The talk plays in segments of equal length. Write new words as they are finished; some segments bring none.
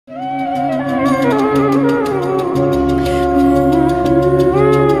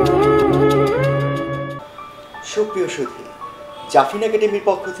জাফিন একাডেমির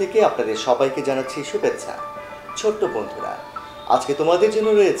পক্ষ থেকে আপনাদের সবাইকে জানাচ্ছি শুভেচ্ছা। ছোট্ট বন্ধুরা, আজকে তোমাদের জন্য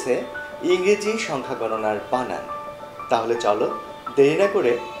রয়েছে ইংরেজি সংখ্যা গণনার বানান। তাহলে চলো দেরি না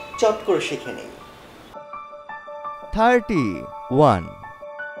করে চট করে শিখে নেই। 31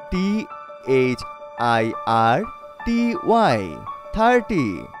 THIRTY 30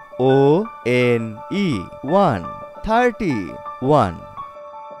 ONE 1 31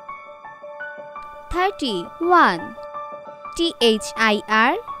 31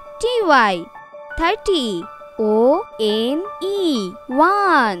 THIRTY 30 ONE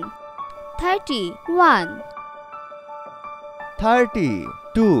 1 31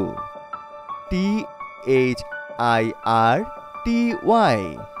 32 THIRTY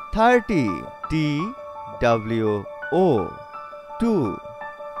 30 TWO 2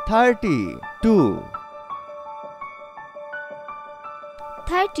 32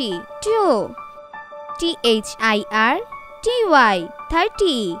 32 THIRTY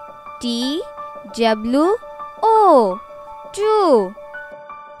 30 TWO 2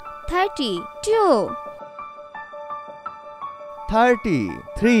 32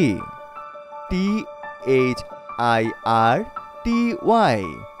 33 THIRTY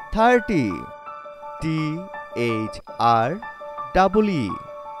 30 THREE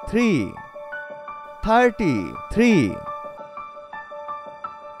 3 33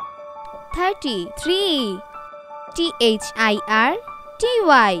 33 THIRTY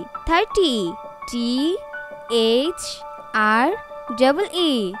 30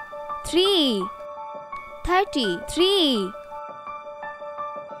 THREE 3 33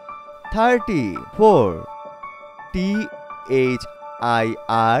 34 THIRTY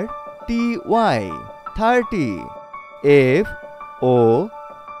 30 FOUR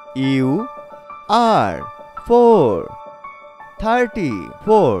 4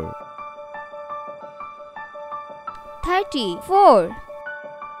 34 34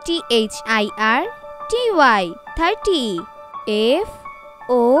 THIRTY 30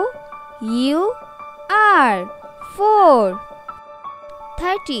 FOUR 4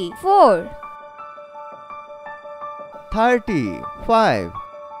 34 35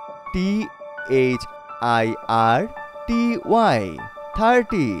 THIRTY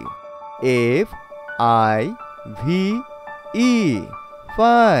 30 FIVE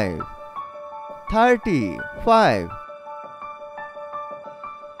 5 35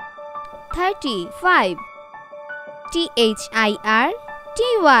 35 THIRTY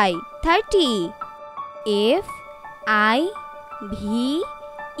 30 FIVE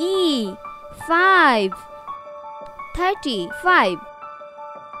 5 35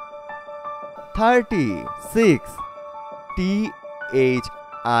 36 THIRTY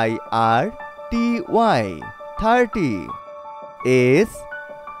 30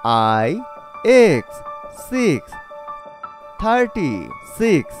 SIX 6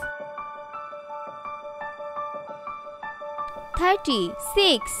 36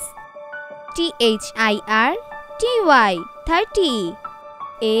 36 THIRTY 30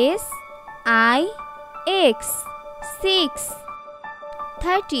 SIX 6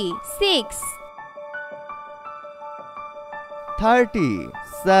 36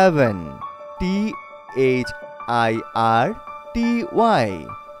 37 THIRTY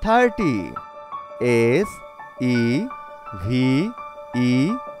 30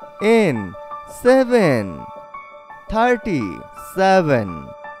 SEVEN 7 37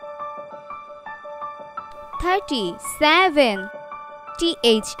 37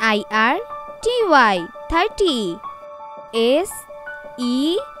 THIRTY 30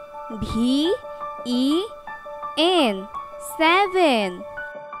 SEVEN 7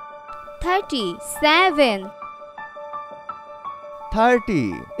 37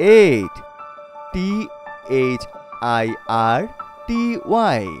 38 THIRTY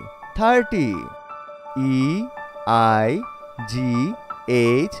 30 EIGHT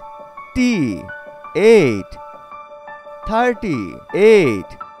 8 38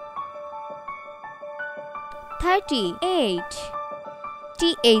 38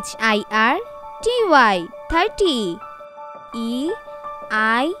 THIRTY 30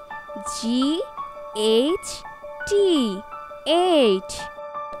 EIGHT 8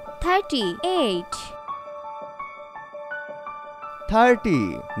 38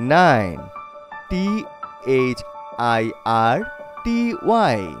 39 THIRTY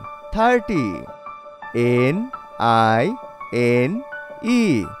 30 NINE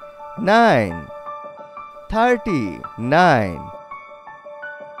 9 39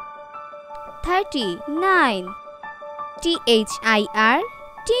 39 THIRTY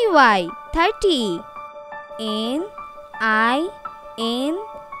 30 NINE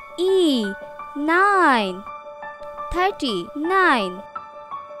 9 39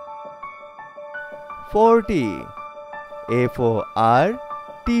 40 F-O-R-T-Y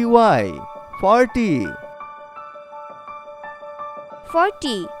 40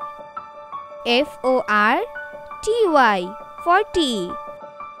 40 F-O-R-T-Y 40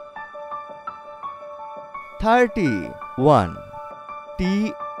 31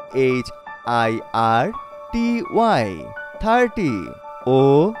 T-H-I-R-T-Y 30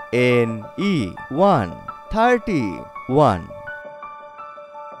 O-N-E 1 31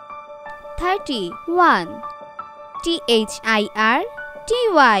 31 T-H-I-R-T-Y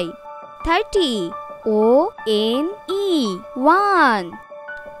 30 O-N-E 1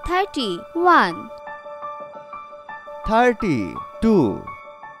 31 32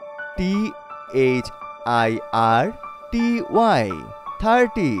 T-H-I-R-T-Y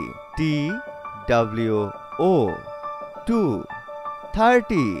 30 T-W-O 2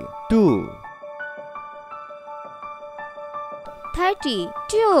 32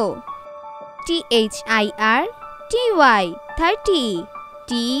 32 T-H-I-R-T-Y 30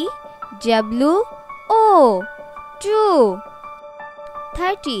 T-W-O 2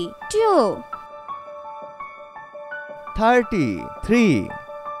 32 33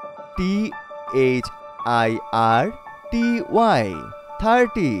 T-H-I-R-T-Y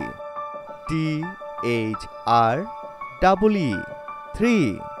 30 T-H-R-E-E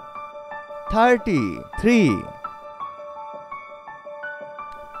 3 33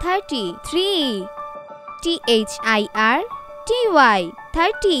 33 T-H-I-R-T-Y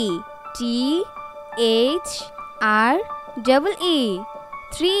 30 T-H-R-E-E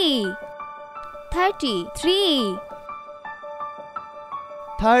 3 33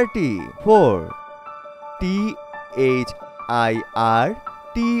 34 T-H-I-R-T-Y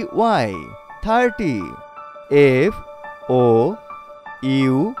 30 F-O-U-R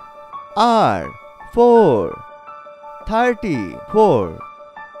 4 34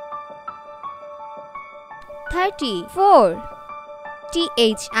 34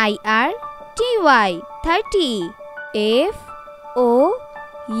 T-H-I-R-T-Y 30 F-O-U-R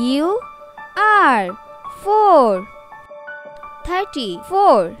 4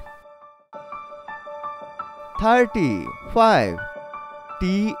 34 35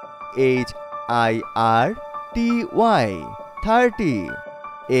 T-H-I-R-T-Y 30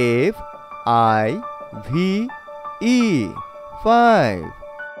 F-I-V-E 5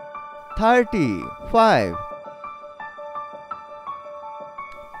 35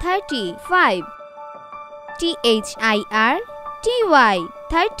 35 T-H-I-R-T-Y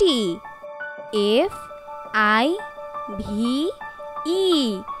 30 F-I-V-E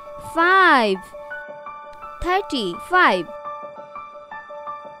 5 35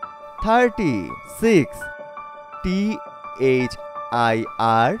 36 T-H-I-R-T-Y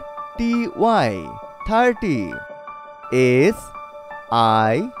 30 S-I-X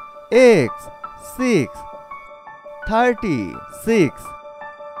 6 36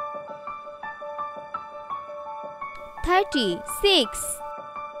 36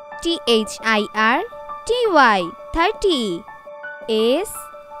 T-H-I-R-T-Y 30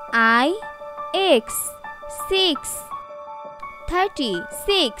 S-I-X 6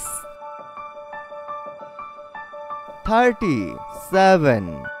 36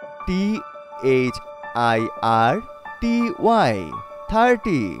 37 T-H-I-R-T-Y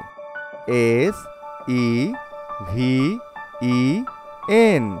 30 S-E-V-E-N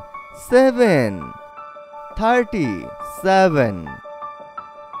 7 37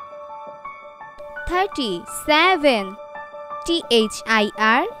 37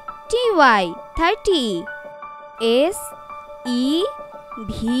 T-H-I-R-T-Y 30 S-E-V-E-N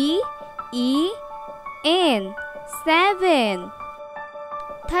 7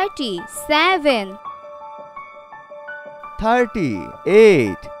 37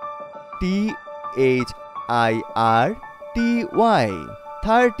 38 T-H-I-R-T-Y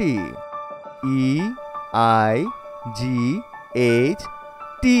 30 E-I-G-H-T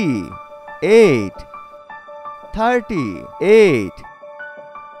 8 38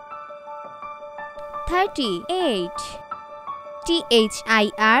 38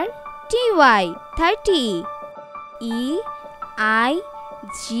 T-H-I-R-T-Y 30 E-I-G-H-T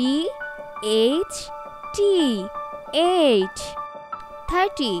 8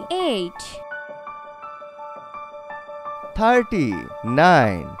 38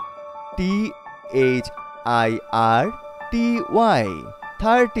 39 T-H-I-R-T-Y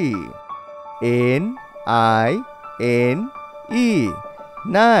 30 N-I-N-E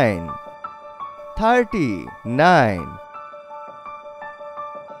 9 39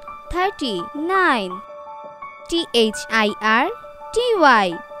 39 T-H-I-R-T-Y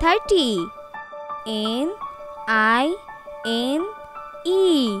 30 N-I-N-E I N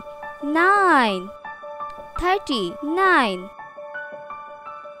E 9 39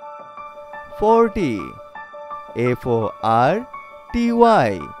 40 F-O-R-T-Y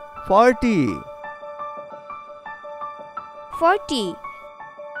 40 40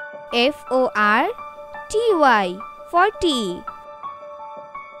 F-O-R-T-Y 40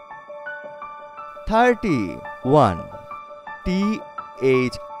 31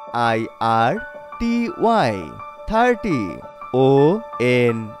 T-H-I-R-T-Y 30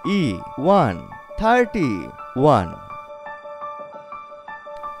 O-N-E 1 31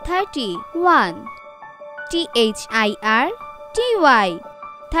 31 T-H-I-R-T-Y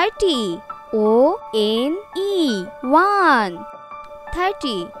 30 O-N-E 1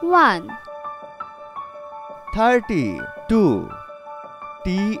 31 32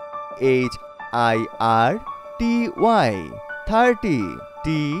 T-H-I-R-T-Y 30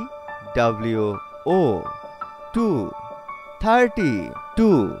 T-W-O 2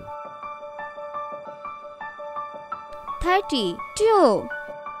 32 32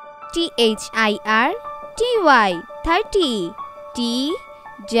 T-H-I-R-T-Y 30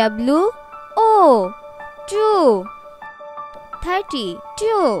 T-W-O 2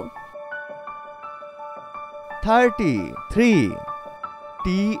 32 33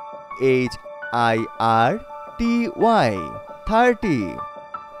 T-H-I-R-T-Y 30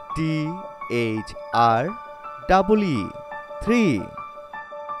 T-H-R-E-E 3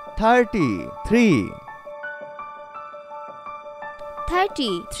 33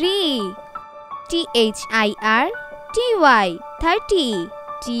 33 T-H-I-R-T-Y 30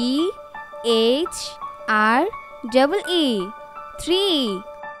 T-H-R-E-E 3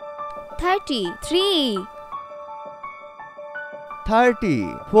 33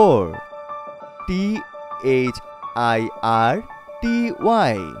 34 T-H-I-R-T-Y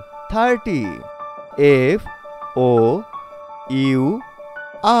 30 F-O-U-R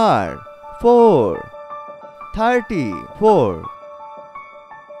 4 34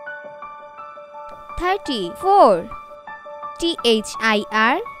 34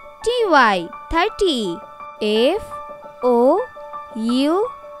 T-H-I-R-T-Y 30 F-O-U-R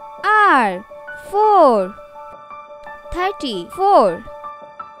 4 34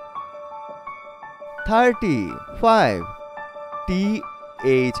 35 T-H-I-R-T-Y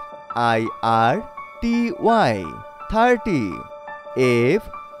 30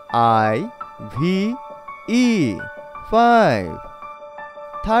 F-I-V-E 5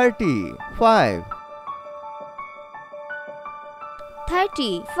 35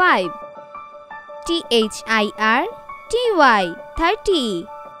 35 T-H-I-R-T-Y 30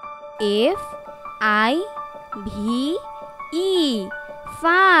 F-I-V-E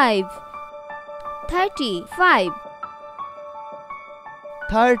 5 35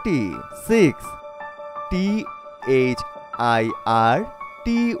 36 T-H-I-R-T-Y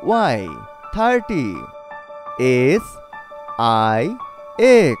 30 S-I-X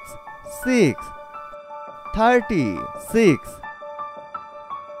 6 36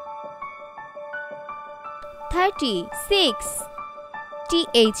 36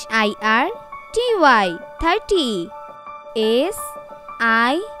 T-H-I-R-T-Y 30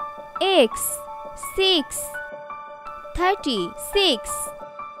 S-I-X 6 36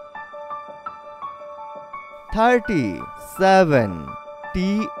 37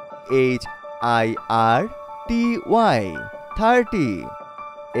 T-H-I-R-T-Y 30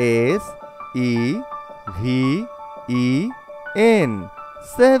 S-E-V-E-N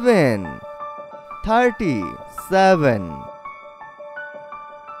 7 37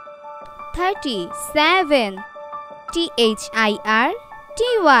 37 T-H-I-R-T-Y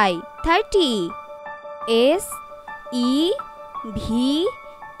 30 S-E-V-E-N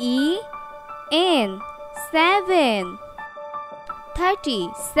 7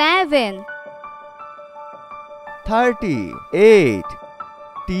 37 38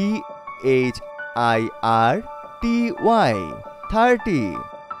 T-H-I-R-T-Y 30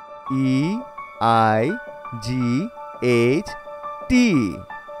 E-I-G-H-T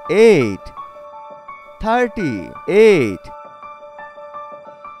 8 38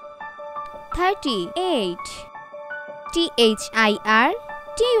 38 T-H-I-R-T-Y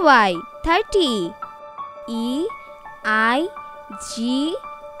 30 E-I-G-H-T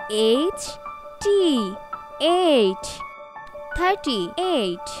 8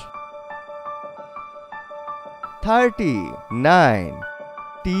 38 39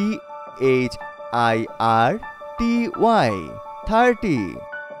 T-H-I-R-T-Y 30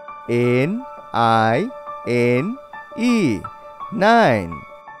 N-I-N-E 9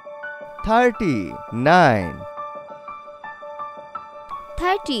 39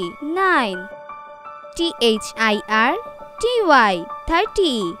 39 THIRTY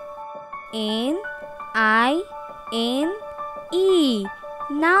 30. NINE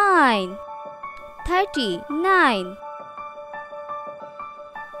 9. 39.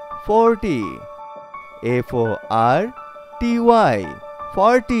 40. FORTY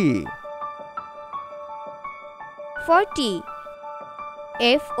 40. 40.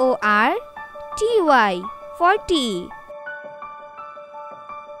 FORTY 40.